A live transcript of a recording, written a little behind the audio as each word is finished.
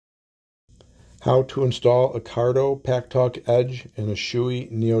How to install a Cardo Packtalk Edge in a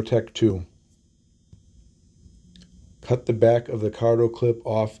Shoei Neotec 2. Cut the back of the Cardo clip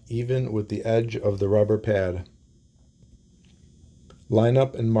off even with the edge of the rubber pad. Line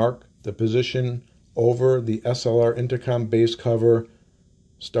up and mark the position over the SLR intercom base cover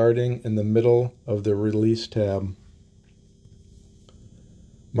starting in the middle of the release tab.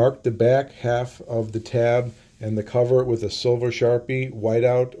 Mark the back half of the tab and the cover with a silver Sharpie,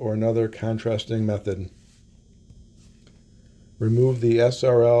 whiteout, or another contrasting method. Remove the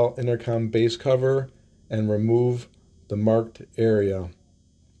SRL intercom base cover and remove the marked area.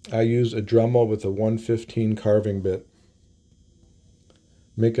 I use a Dremel with a 115 carving bit.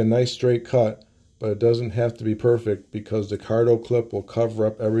 Make a nice straight cut, but it doesn't have to be perfect because the Cardo clip will cover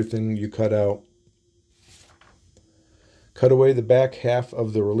up everything you cut out. Cut away the back half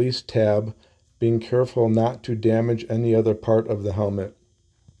of the release tab, being careful not to damage any other part of the helmet.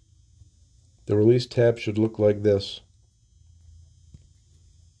 The release tab should look like this.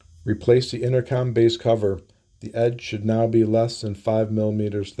 Replace the intercom base cover. The edge should now be less than 5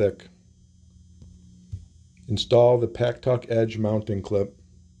 mm thick. Install the Packtalk Edge mounting clip.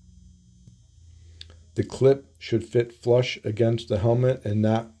 The clip should fit flush against the helmet and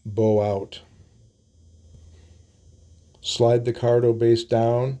not bow out. Slide the Cardo base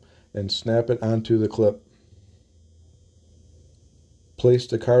down and snap it onto the clip. Place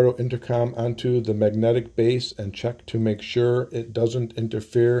the Cardo intercom onto the magnetic base and check to make sure it doesn't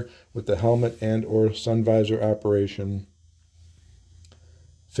interfere with the helmet and/or sun visor operation.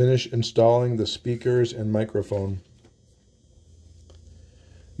 Finish installing the speakers and microphone.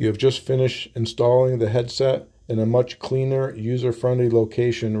 You have just finished installing the headset in a much cleaner, user-friendly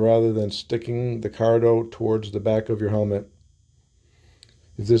location rather than sticking the Cardo towards the back of your helmet.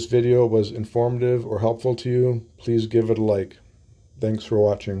 If this video was informative or helpful to you, please give it a like. Thanks for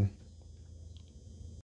watching.